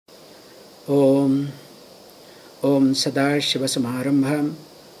Om Om Sadashivasamarambham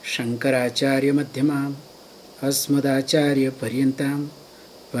Shankaracharya Madhyamam Asmadacharya Paryantam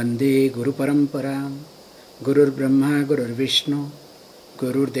Vande Guru Paramparam Gurur Brahma Gurur Vishnu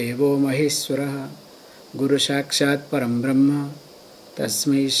Gurur Devo Maheswara Guru Sakshat Param Brahma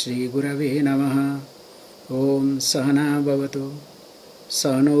Tasmai Shri Gurave Namaha Om Sahana Bhavatu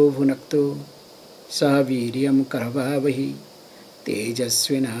Sahano Bhunaktu Sahaviryam Karavavahi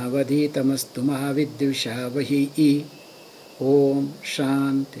Tejasvinavadhitamastu Mahavidyushavai. Om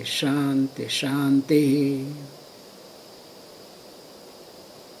Shanti Shanti Shanti.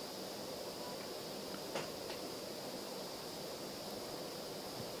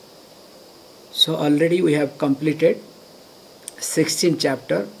 So already we have completed 16th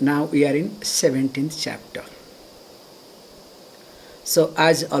chapter. Now we are in 17th chapter. So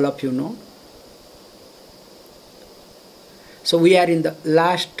as all of you know, so we are in the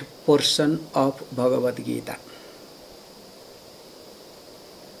last portion of Bhagavad Gita.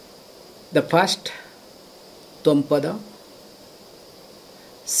 The first, Tvam-pada.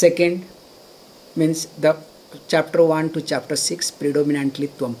 Second, means the chapter 1 to chapter 6, predominantly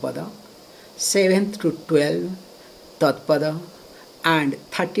Tvam-pada. 7th to 12, Tat-pada. And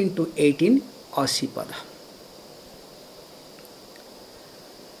 13 to 18, Asi-pada.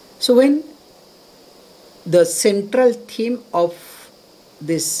 So when the central theme of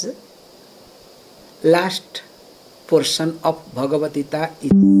this last portion of Bhagavad Gita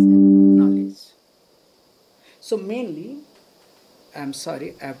is knowledge. So mainly, I'm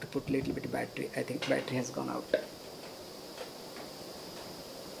sorry, I have to put a little bit of battery. I think battery has gone out.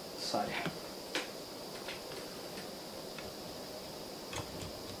 Sorry.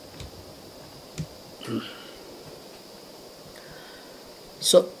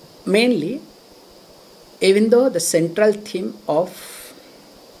 So mainly, even though the central theme of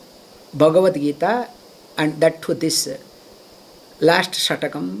Bhagavad Gita, and that to this last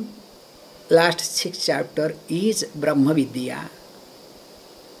Shatakam, last 6th chapter is Brahma Vidya.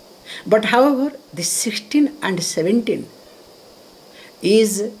 But however, the 16 and 17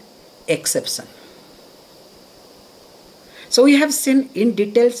 is exception. So we have seen in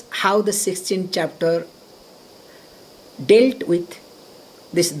details how the 16th chapter dealt with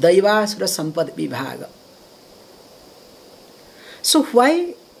this Daivasura Sampad Vibhaga. So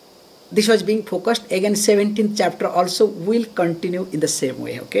why this was being focused? Again, 17th chapter also will continue in the same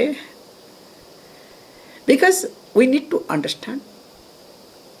way, okay? Because we need to understand.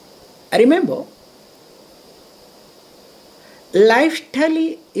 Remember,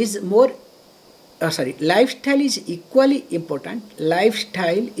 lifestyle is equally important.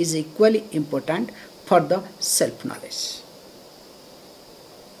 Lifestyle is equally important for the self-knowledge.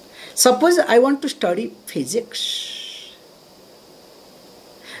 Suppose I want to study physics.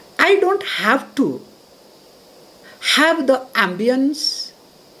 I don't have to have the ambience,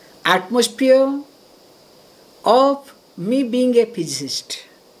 atmosphere of me being a physicist.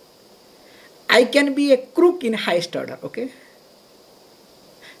 I can be a crook in highest order, okay?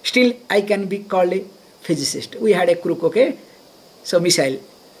 Still, I can be called a physicist. We had a crook, okay? So, missile.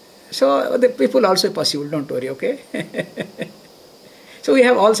 So, the people also possible, don't worry, okay? So, we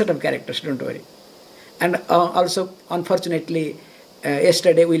have all sort of characters, don't worry. And also, unfortunately,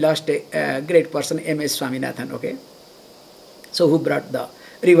 yesterday we lost a great person, M.S. Swaminathan, okay? So, who brought the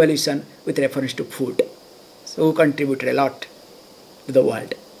revolution with reference to food. So, who contributed a lot to the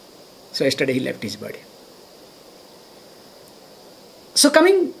world. So, yesterday he left his body. So,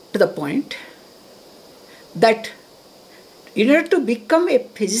 coming to the point that in order to become a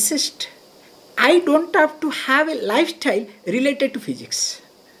physicist, I don't have to have a lifestyle related to physics.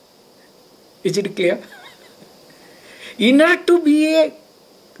 Is it clear? In order to be a,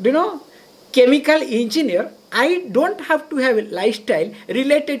 chemical engineer, I don't have to have a lifestyle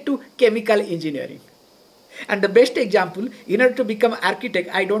related to chemical engineering. And the best example, in order to become architect,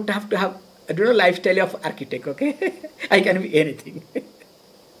 I don't have to have lifestyle of architect, okay? I can be anything.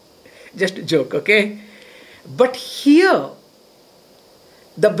 Just a joke, okay? But here,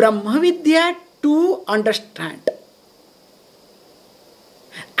 the Brahma Vidya to understand,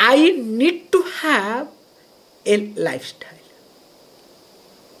 I need to have a lifestyle.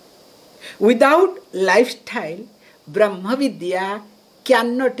 Without lifestyle, Brahma Vidya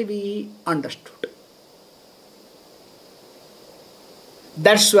cannot be understood.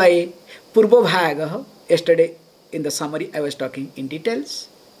 That's why Purva-bhagaha, yesterday in the summary I was talking in details,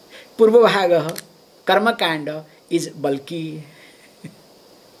 Purva-bhagaha, Karma-kanda is bulky.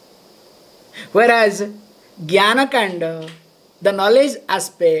 Whereas Jnana-kanda, the knowledge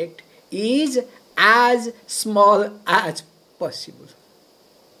aspect, is as small as possible.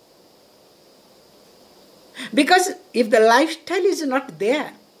 Because if the lifestyle is not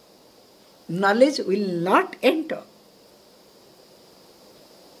there, knowledge will not enter.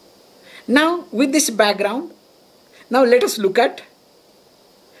 Now, with this background, now let us look at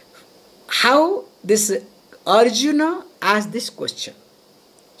how this Arjuna asked this question.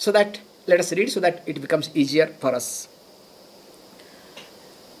 So that, let us read so that it becomes easier for us.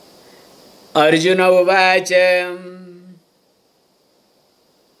 Arjuna uvacha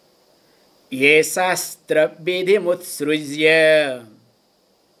ye sastra vidhimutsrujya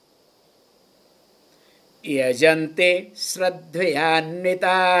yajante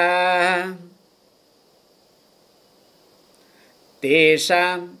sraddhayanvita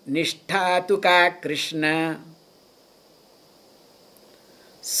tesham nishtatu ka Krishna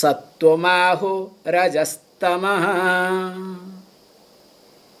sattwamaho rajastamaha.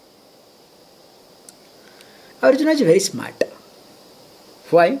 Arjuna is very smart.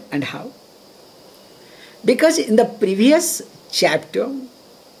 Why and how? Because in the previous chapter,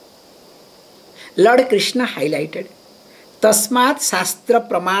 Lord Krishna highlighted Tasmat Shastra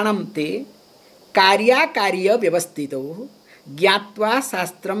Pramanam Te Karya Karya Vyavastito Gyatva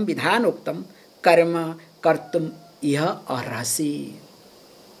Shastram Vidhanoktam Karma Kartum Iha Arhasi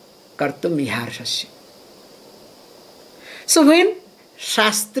Kartum Iharshasya. So when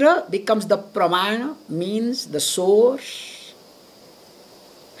Shastra becomes the pramana, means the source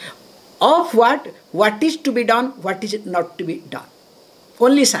of what is to be done, what is not to be done.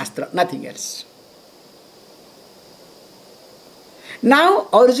 Only Shastra, nothing else. Now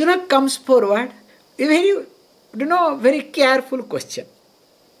Arjuna comes forward, a very careful question.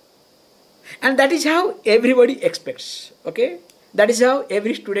 And that is how everybody expects, okay? That is how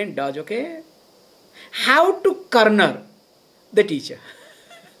every student does, okay? How to corner the teacher.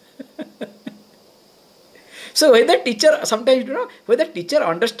 So whether teacher, sometimes whether teacher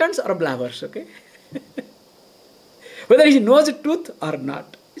understands or blabbers, okay? Whether he knows the truth or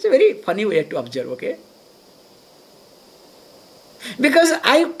not. It's a very funny way to observe, okay? Because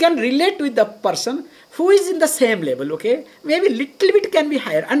I can relate with the person who is in the same level, okay? Maybe little bit can be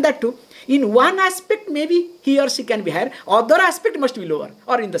higher, and that too, in one aspect maybe he or she can be higher, other aspect must be lower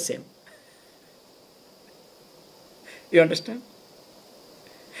or in the same. You understand?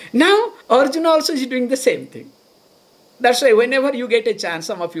 Now, Arjuna also is doing the same thing. That's why whenever you get a chance,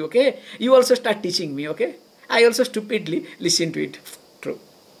 some of you, okay, you also start teaching me, okay? I also stupidly listen to it. True,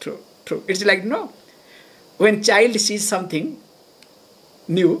 true, true. It's like, when child sees something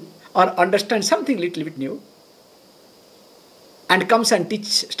new or understands something little bit new and comes and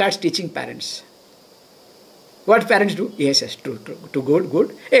starts teaching parents. What parents do? Yes, yes, true, true. To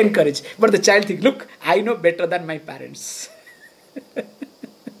good, encourage. But the child thinks, look, I know better than my parents.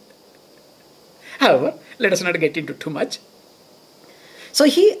 However, let us not get into too much. So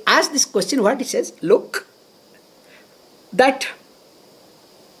he asked this question, what he says, look, that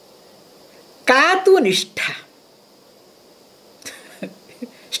Katu Nishtha.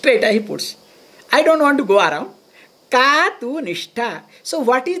 Straight he puts. I don't want to go around. Katu Nishtha. So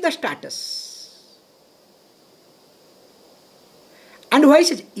what is the status? And why he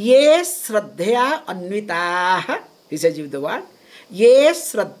says, Ye Sraddhaya Anvitaha. He says with the word, Ye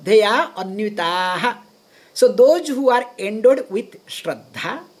Sraddhaya Anvitaha. So those who are endowed with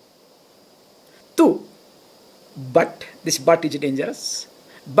Shraddha, tu, but, this but is dangerous,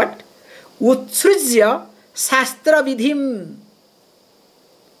 but Utsrujya Shastra Vidhim.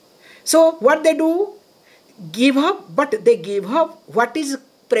 So what they do? Give up, but they give up what is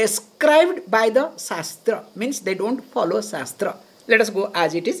prescribed by the Shastra. Means they don't follow Shastra. Let us go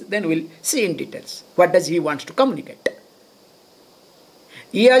as it is, then we'll see in details. What does he want to communicate?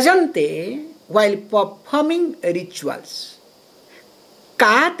 Yajante, while performing rituals,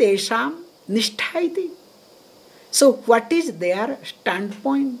 ka tesham nishthaiti. So what is their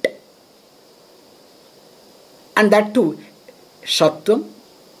standpoint? And that too, Sattvam,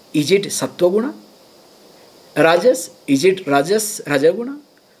 is it Sattva-guna? Rajas, is it Rajaguna?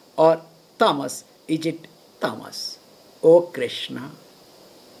 Or Tamas, is it Tamas? O Krishna.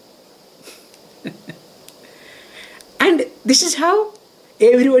 And this is how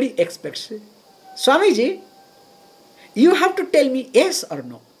everybody expects it. Swamiji, you have to tell me yes or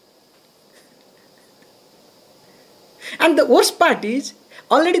no. And the worst part is,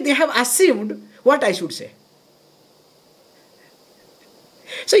 already they have assumed what I should say.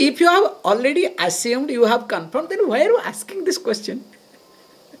 So if you have already assumed, you have confirmed, then why are you asking this question?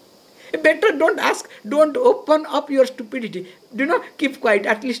 Better don't ask, don't open up your stupidity. Do not keep quiet,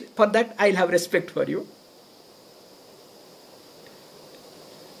 at least for that I'll have respect for you.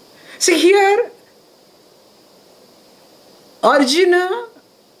 See here, Arjuna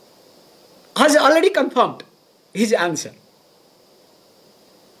has already confirmed his answer.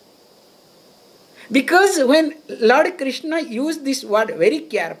 Because when Lord Krishna used this word very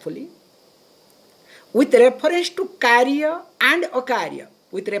carefully, with reference to karya and akarya,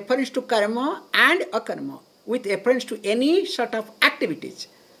 with reference to karma and akarma, with reference to any sort of activities,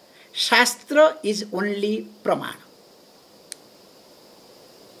 Shastra is only pramana.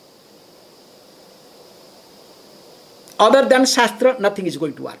 Other than Shastra, nothing is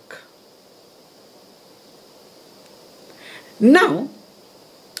going to work. Now,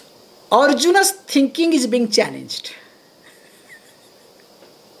 Arjuna's thinking is being challenged.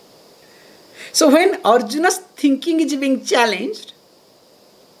 So when Arjuna's thinking is being challenged,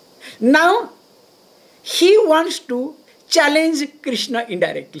 now he wants to challenge Krishna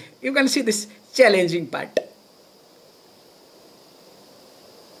indirectly. You can see this challenging part.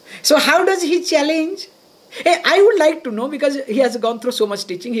 So how does he challenge? I would like to know, because he has gone through so much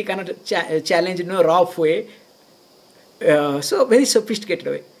teaching, he cannot challenge in a rough way, so very sophisticated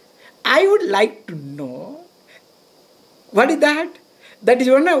way. I would like to know, what is that? That is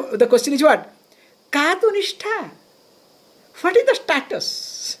one of the question is what? Katunishta. What is the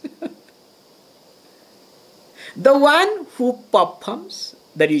status? The one who performs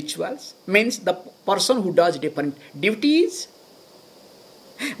the rituals means the person who does different duties,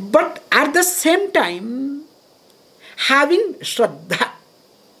 but at the same time having Sraddha.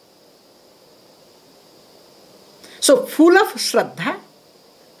 So full of Sraddha,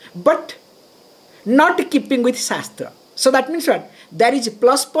 but not keeping with Shastra. So that means what? There is a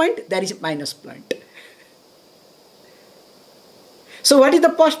plus point, there is a minus point. So what is the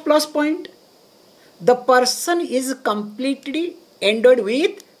plus point? The person is completely endowed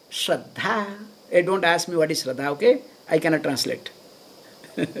with Shraddha. Don't ask me what is Shraddha, okay? I cannot translate.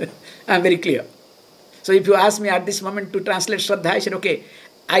 I am very clear. So if you ask me at this moment to translate Shraddha, I said, okay,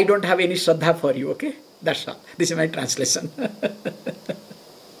 I don't have any Shraddha for you, okay? That's all. This is my translation.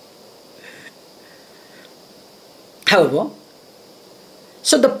 However,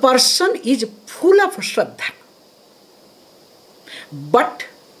 so the person is full of Shraddha, but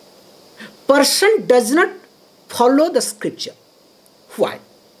person does not follow the scripture. Why?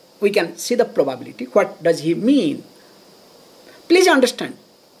 We can see the probability. What does he mean? Please understand.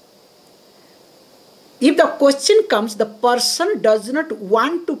 If the question comes, the person does not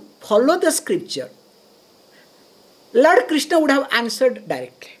want to follow the scripture, Lord Krishna would have answered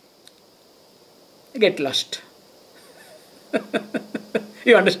directly. Get lost.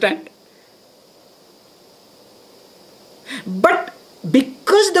 You understand? But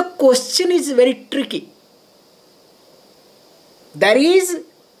because the question is very tricky, there is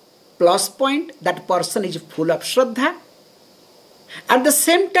plus point, that person is full of Shraddha. At the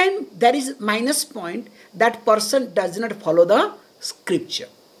same time, there is minus point, that person does not follow the scripture.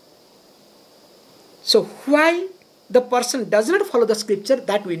 So why the person does not follow the scripture,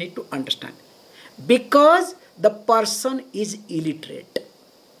 that we need to understand. Because the person is illiterate.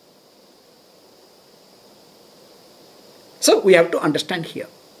 So we have to understand here.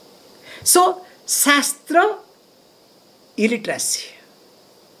 So Shastra illiteracy,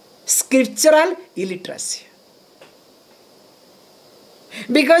 scriptural illiteracy.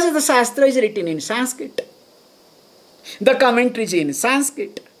 Because the Shastra is written in Sanskrit, the commentary is in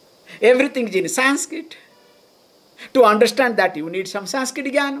Sanskrit, everything is in Sanskrit. To understand that, you need some Sanskrit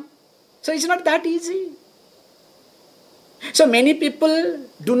jnana. So it's not that easy. So many people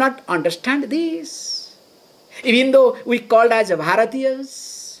do not understand this. Even though we called as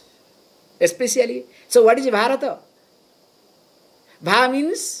Bharatiyas, especially. So what is Bharata? Bha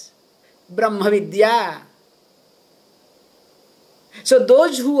means Brahma Vidya. So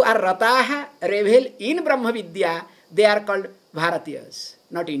those who are Rataha, revel in Brahma Vidya, they are called Bharatiyas,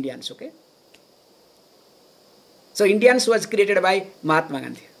 not Indians, okay? So Indians was created by Mahatma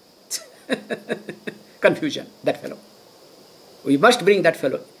Gandhi. Confusion, that fellow. We must bring that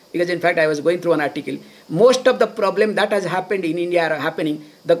fellow. Because in fact I was going through an article. Most of the problem that has happened in India are happening,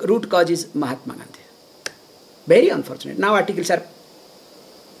 the root cause is Mahatma Gandhi. Very unfortunate. Now articles are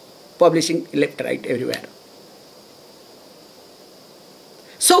publishing left, right, everywhere.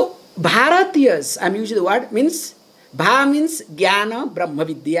 So Bharatiyas, I am using the word, means Bha means Jnana Brahma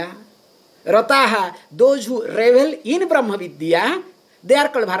Vidya. Rataha, those who revel in Brahma Vidya, they are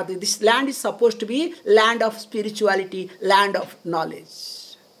called Bharatiyas. This land is supposed to be land of spirituality, land of knowledge.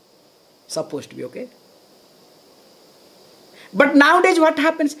 Supposed to be, okay? But nowadays what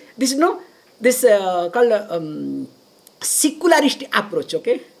happens? This called secularist approach,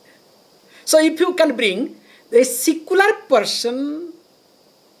 okay? So if you can bring a secular person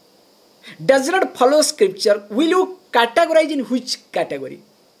does not follow scripture, will you categorize in which category?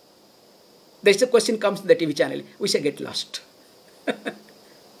 There's a question comes to the TV channel. We say get lost.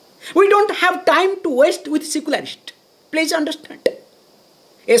 We don't have time to waste with secularist. Please understand.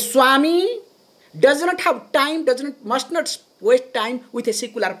 A Swami does not have time, must not waste time with a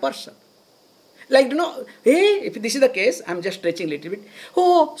secular person. Like, hey, if this is the case, I'm just stretching a little bit.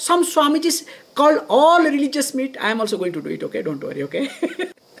 Oh, some Swamijis called all religious meet. I am also going to do it, okay? Don't worry, okay?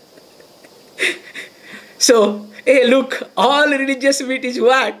 So, hey, look, all religious meet is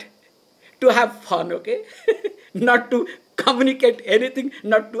what? To have fun, okay? Not to communicate anything,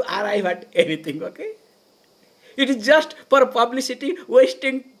 not to arrive at anything, okay? It is just for publicity,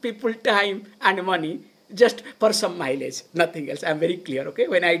 wasting people time and money, just for some mileage, nothing else. I am very clear, okay?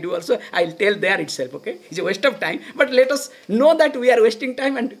 When I do also, I'll tell there itself, okay? It's a waste of time, but let us know that we are wasting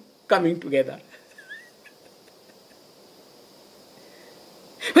time and coming together.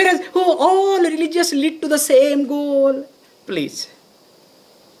 Whereas, all religions lead to the same goal. Please.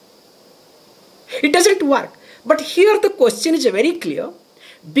 It doesn't work. But here the question is very clear.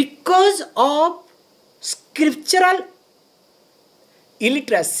 Because of scriptural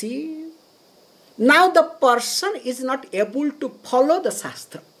illiteracy, now the person is not able to follow the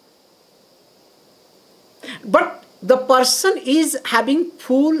Shastra. But the person is having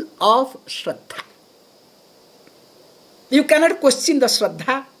full of Sraddha. You cannot question the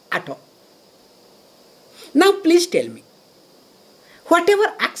Sraddha at all. Now please tell me,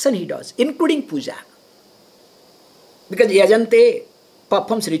 whatever action he does, including puja, because Yajante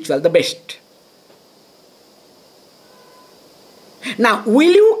performs ritual the best. Now,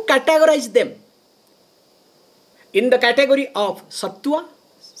 will you categorize them in the category of Sattva,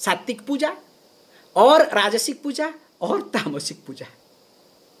 Sattik puja, or Rajasic puja, or Tamasic puja?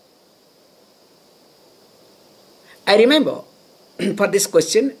 I remember for this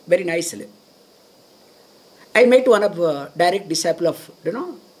question very nicely. I met one of direct disciple of,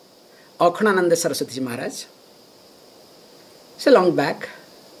 Ananda Saraswati Maharaj. It's a long back.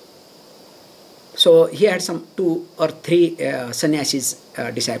 So he had some 2 or 3 sannyasis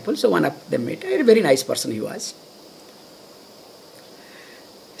disciples. So one of them met. A very nice person he was.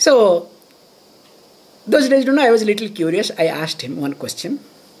 So those days, I was a little curious. I asked him one question.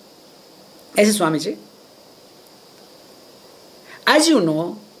 I said, Swamiji, as you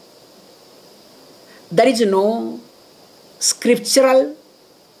know, there is no scriptural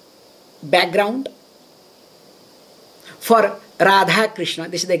background for Radha Krishna.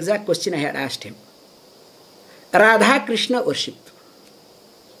 This is the exact question I had asked him. Radha Krishna worship.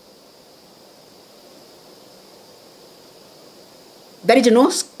 There is no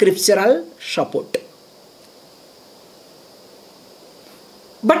scriptural support.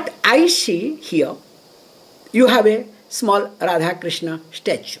 But I see here, you have a small Radha Krishna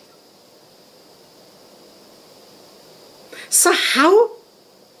statue. So how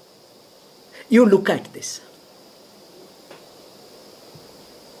you look at this?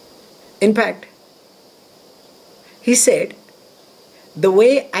 In fact, he said, the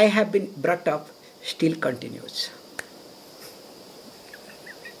way I have been brought up still continues.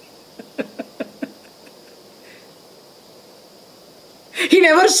 He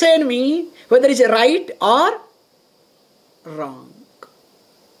never said me whether it's right or wrong.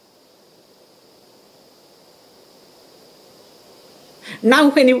 Now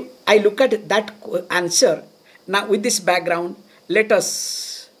when I look at that answer, now with this background, let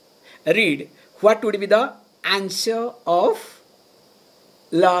us read what would be the answer of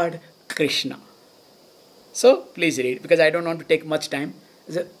Lord Krishna. So please read, because I don't want to take much time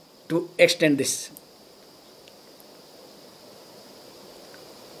to extend this.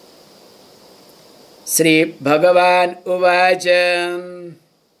 Sri Bhagavan Uvaja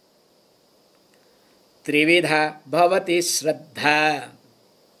Trividha Bhavati Sraddha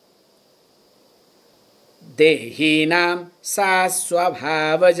Dehinam Sa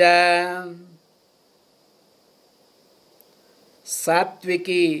Swabhavaja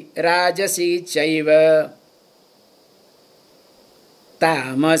Satviki Rajasi Chaiva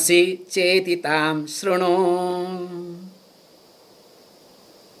Tamasi Chetitam Sruno.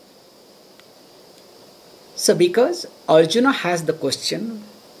 So because Arjuna has the question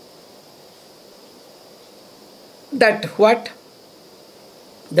that what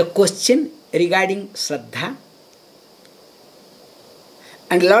the question regarding Sraddha,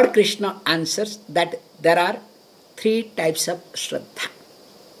 and Lord Krishna answers that there are 3 types of Sraddha.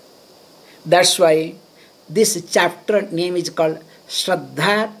 That's why this chapter name is called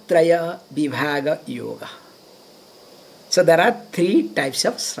Sraddha Traya Vibhaga Yoga. So there are 3 types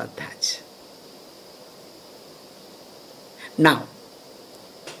of Sraddhas. Now,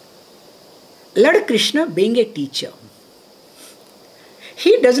 Lord Krishna being a teacher,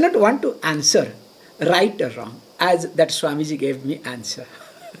 He does not want to answer right or wrong as that Swamiji gave me answer.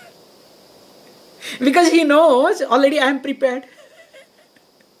 Because he knows already I am prepared.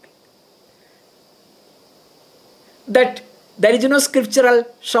 That there is no scriptural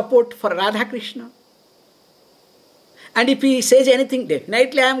support for Radha Krishna. And if he says anything,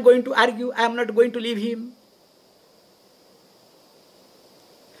 definitely I am going to argue, I am not going to leave him.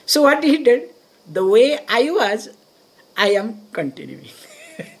 So what he did, the way I was, I am continuing.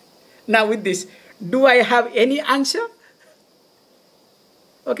 Now with this, do I have any answer?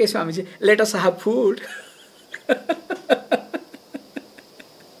 Okay, Swamiji, let us have food.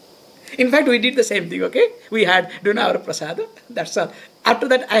 In fact, we did the same thing, okay? We had done our prasada, that's all. After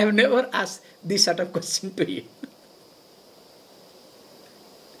that, I have never asked this sort of question to him.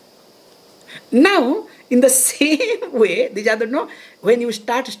 Now, in the same way, these are when you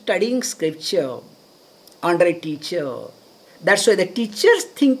start studying scripture under a teacher, that's why the teacher's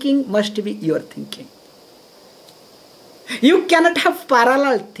thinking must be your thinking. You cannot have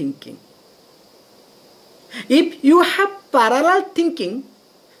parallel thinking. If you have parallel thinking,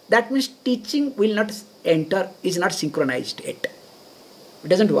 that means teaching will not enter, is not synchronized yet. It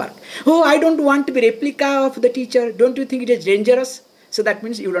doesn't work. Oh, I don't want to be replica of the teacher. Don't you think it is dangerous? So that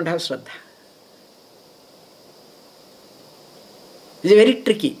means you don't have Sraddha. It's very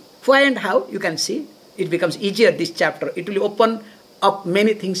tricky. Why and how? You can see. It becomes easier, this chapter. It will open up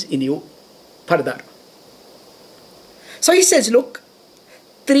many things in you further. So he says, look,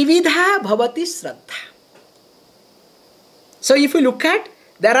 Trividha Bhavati Sraddha. So if you look at,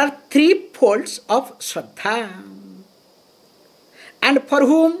 there are 3 folds of Sraddha. And for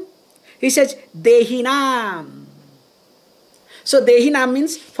whom? He says, Dehinam. So Dehinam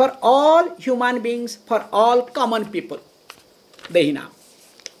means for all human beings, for all common people. Dehinam.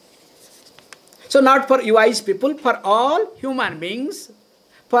 So not for wise people, for all human beings,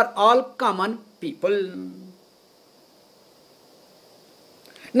 for all common people.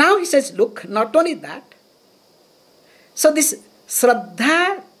 Now he says, look, not only that, so this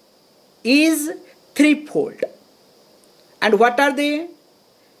Sraddha is 3-fold. And what are they?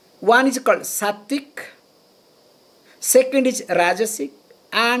 One is called Sattvic, second is Rajasic,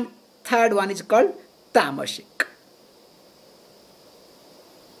 and third one is called Tamasic.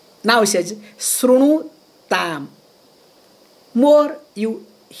 Now he says, Srunu Tam. More you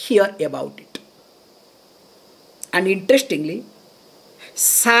hear about it. And interestingly,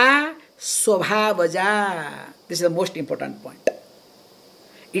 Sa Swabhavaja. This is the most important point.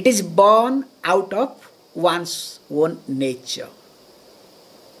 It is born out of one's own nature.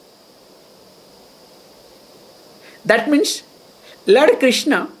 That means Lord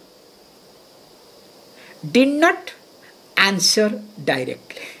Krishna did not answer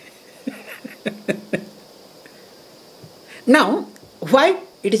directly. Now, why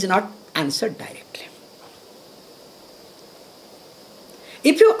it is not answered directly?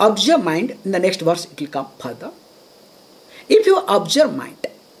 If you observe mind, in the next verse it will come further. If you observe mind,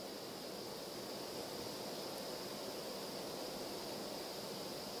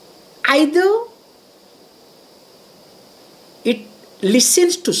 either it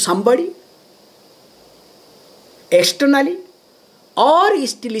listens to somebody externally, or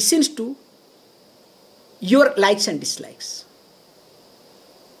it listens to your likes and dislikes.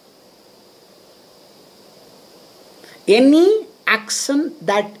 Any action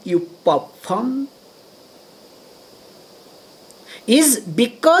that you perform is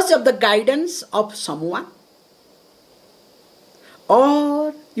because of the guidance of someone,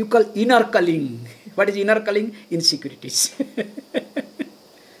 or you call inner culling. What is inner culling? Insecurities.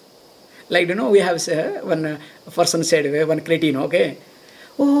 Like, we have one person said, one cretin, okay,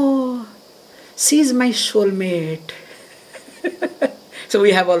 oh, she is my soulmate. So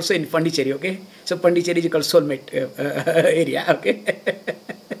we have also in Pondicherry, okay. So Pondicherry is called soulmate area, okay.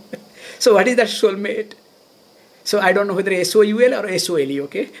 So what is that soulmate? So I don't know whether S-O-U-L or S-O-L-E,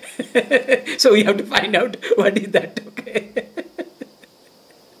 okay. So we have to find out what is that, okay.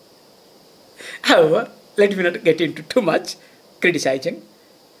 However, let me not get into too much criticizing.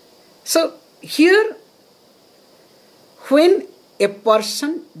 So here, when a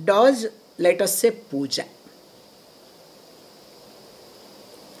person does, let us say, puja.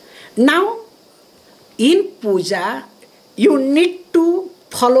 Now, in puja, you need to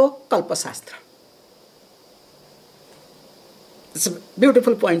follow Kalpasastra. It's a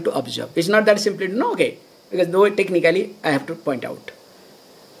beautiful point to observe. It's not that simply, no, okay, because though technically I have to point out.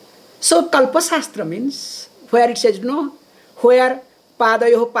 So, Kalpasastra means where it says, where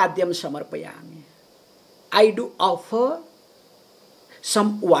Padayoh Padyam Samarpayami. I do offer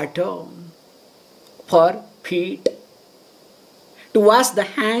some water for feet To wash the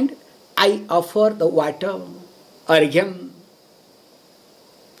hand, I offer the water, argham.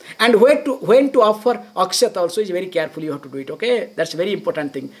 And when to offer akshat also is very careful, you have to do it, okay? That's a very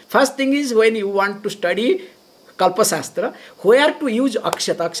important thing. First thing is when you want to study Kalpasastra, where to use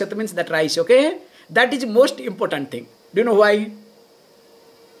akshat. Akshat means that rice, okay? That is most important thing. Do you know why?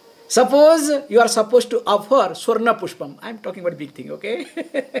 Suppose you are supposed to offer Swarna Pushpam. I am talking about big thing, okay?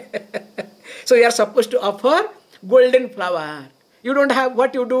 So you are supposed to offer golden flower. You don't have,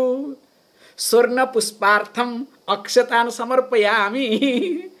 what you do? Swarna Puspartham Akshatan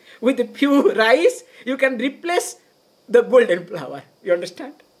Samarpayami. With a few rice, you can replace the golden flower. You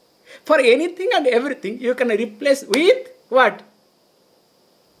understand? For anything and everything, you can replace with what?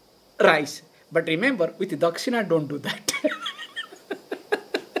 Rice. But remember, with Dakshina, don't do that.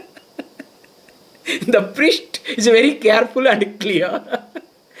 The priest is very careful and clear.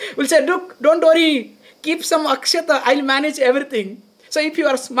 Will say, look, don't worry. Keep some akshata. I'll manage everything. So if you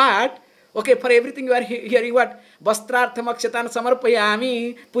are smart, okay, for everything you are hearing what? Vastrartham akshatan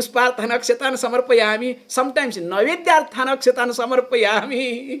samarpayami, puspartham akshatan samarpayami, sometimes navedyartham akshatan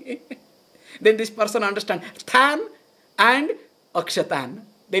samarpayami. Then this person understands than and akshatan.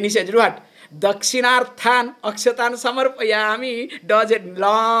 Then he says what? Dakshinarthan akshatan samarpayami, does a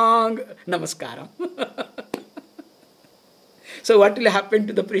long namaskaram. So what will happen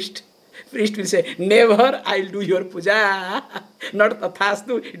to the priest? Priest will say, never I'll do your puja. Not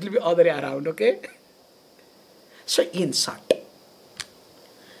tathastu, it will be other way around, okay? So in short,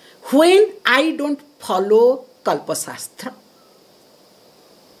 when I don't follow Kalpasastra,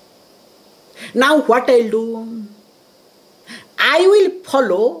 now what I'll do? I will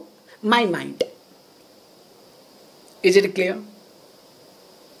follow my mind. Is it clear?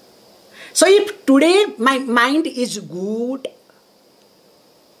 So if today my mind is good,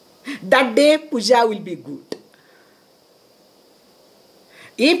 that day puja will be good.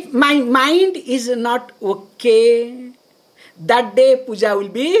 If my mind is not okay, that day puja will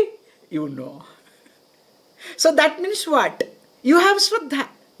be, you know. So that means what? You have Sraddha.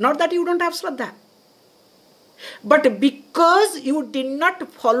 Not that you don't have Sraddha. But because you did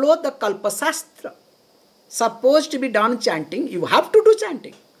not follow the Kalpasastra, supposed to be done chanting, you have to do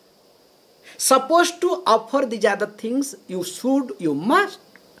chanting. Supposed to offer these other things, you should, you must.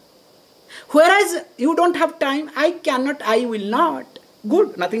 Whereas you don't have time, I cannot, I will not.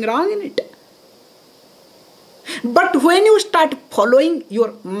 Good, nothing wrong in it. But when you start following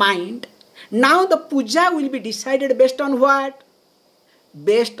your mind, now the puja will be decided based on what?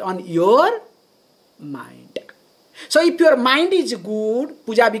 Based on your mind. So if your mind is good,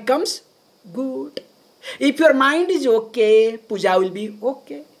 puja becomes good. If your mind is okay, puja will be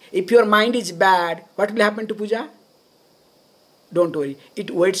okay. If your mind is bad, what will happen to puja? Don't worry,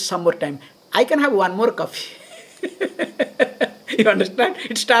 it waits some more time. I can have one more coffee. You understand?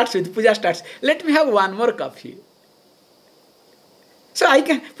 It starts with, puja starts. Let me have one more coffee. So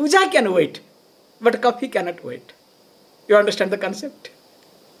puja can wait, but coffee cannot wait. You understand the concept?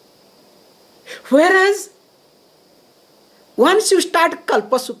 Whereas, once you start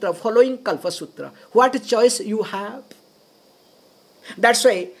Kalpasutra, following Kalpasutra, what choice you have? That's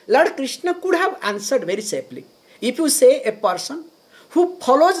why Lord Krishna could have answered very safely. If you say a person who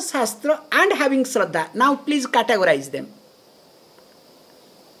follows Shastra and having Sraddha, now please categorize them.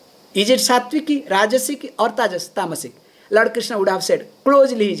 Is it Sattviki, Rajasiki or Tamasic? Lord Krishna would have said,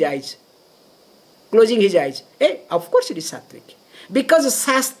 closely his eyes. Closing his eyes. Of course it is Sattviki. Because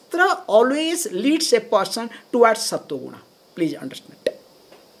Shastra always leads a person towards Sattva-guna. Please understand.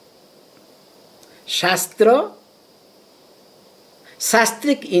 Shastra,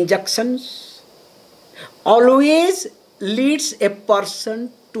 Shastric injunctions always leads a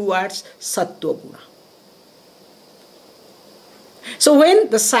person towards Sattva-guna. So when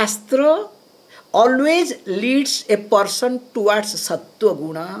the Shastra always leads a person towards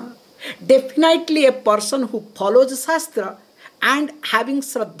Sattva-guna, definitely a person who follows Shastra and having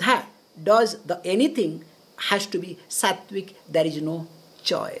Sraddha does anything has to be Sattvic. There is no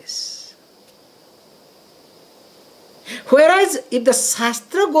choice. Whereas if the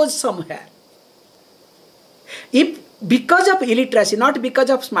Shastra goes somewhere, if because of illiteracy, not because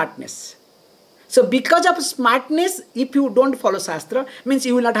of smartness. So because of smartness, if you don't follow Shastra, means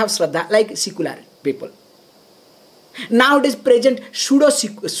you will not have Sraddha, like secular people. Nowadays present we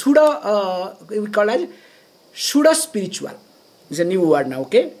call as pseudo-spiritual. It's a new word now,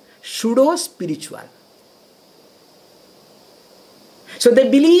 okay? Pseudo-spiritual. So they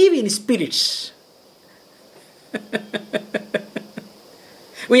believe in spirits.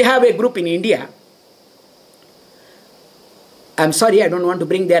 We have a group in India. I'm sorry, I don't want to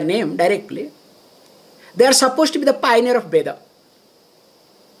bring their name directly. They are supposed to be the pioneer of Veda.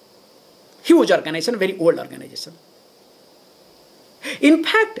 Huge organization, very old organization. In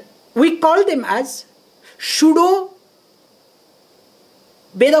fact, we call them as pseudo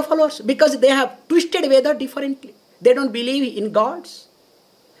Veda followers because they have twisted Veda differently. They don't believe in gods,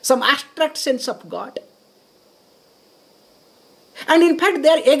 some abstract sense of God. And in fact, they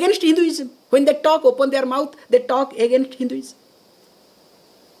are against Hinduism. When they talk, open their mouth, they talk against Hinduism.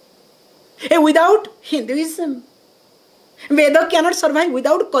 Without Hinduism, Veda cannot survive.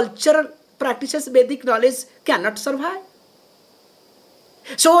 Without cultural practices, Vedic knowledge cannot survive.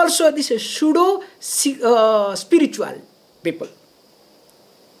 So also this is pseudo spiritual people.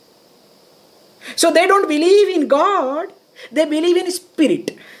 So they don't believe in God, they believe in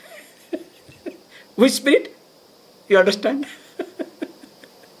spirit. Which spirit? You understand?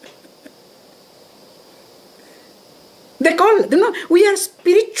 They call, we are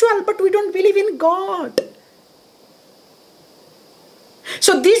spiritual, but we don't believe in God.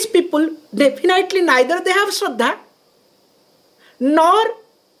 So these people, definitely neither they have Sraddha, nor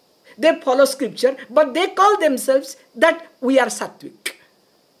they follow scripture, but they call themselves that we are Sattvic.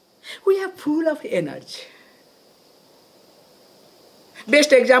 We are full of energy.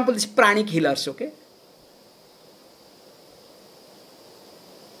 Best example is pranic healers, okay?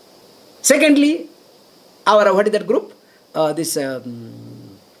 Secondly, our, what is that group? This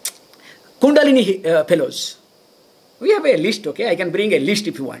Kundalini fellows. We have a list, okay? I can bring a list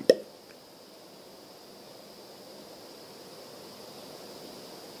if you want.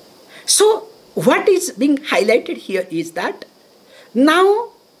 So, what is being highlighted here is that now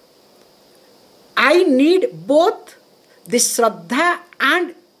I need both the Sraddha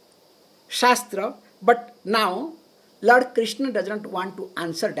and Shastra, but now Lord Krishna doesn't want to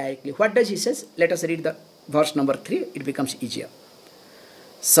answer directly. What does he say? Let us read the verse number 3, it becomes easier.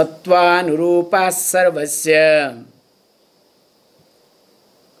 Sattvanurupa sarvasya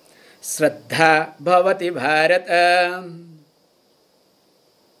Sraddha bhavati bharata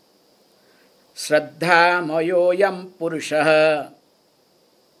Sraddha mayoyam purushaha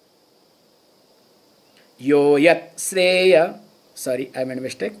Yo yat sreya, sorry, I made a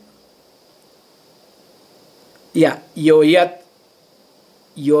mistake. Yeah, yo yat,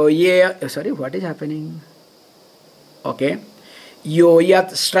 yo ye, sorry, what is happening? Okay. Yo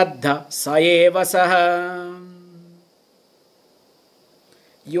yat Sraddha saeva saha.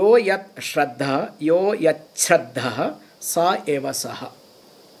 Yo yat Sraddha, yo yat Sraddha saeva saha.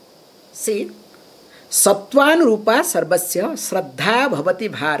 See, Sattvan Rupa Sarvasya Sraddha Bhavati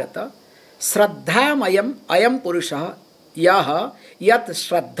Bharata Sraddhamayam ayam purusha yaha yat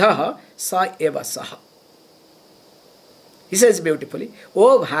Sraddha sa eva saha. He says beautifully,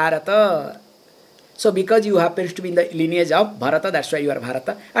 O Bharata. So because you happen to be in the lineage of Bharata, that's why you are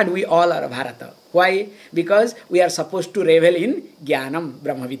Bharata, and we all are Bharata. Why? Because we are supposed to revel in Jnanam,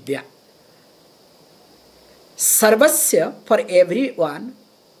 Brahma Vidya. Sarvasya, for everyone,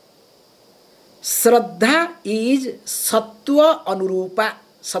 Sraddha is Sattva Anurupa,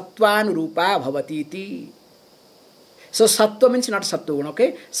 Sattvanurupa Bhavatiti. So Sattva means not Sattva,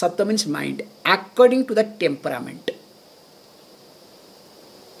 okay? Sattva means mind, according to the temperament.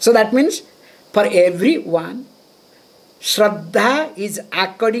 So that means for everyone, Shraddha is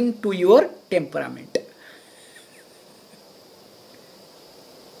according to your temperament.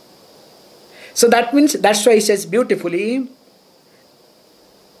 So that means, that's why he says beautifully,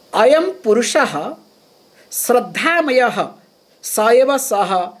 Ayam Purushaha Sraddhamayaha Saeva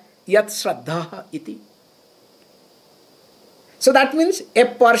Saha Yat Sraddha iti. So that means a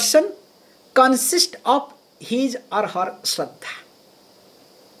person consists of his or her Sraddha.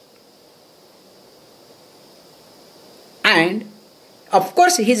 And of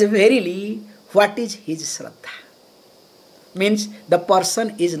course, his verily, what is his Sraddha? Means the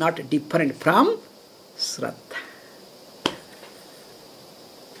person is not different from Sraddha.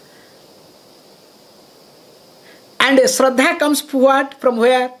 And Sraddha comes from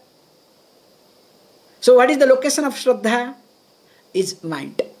where? So what is the location of Sraddha? Is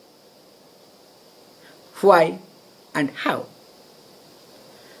mind. Why and how?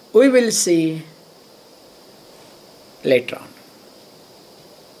 We will see later on.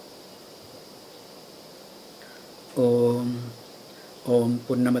 Om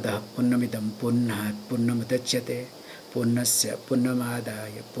Purnamada Purnamidam Purnat Purnamadachyate Purnasya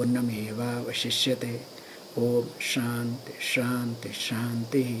Purnamadaya Purnameva Vashishyate. Om Shanti Shanti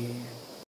Shanti.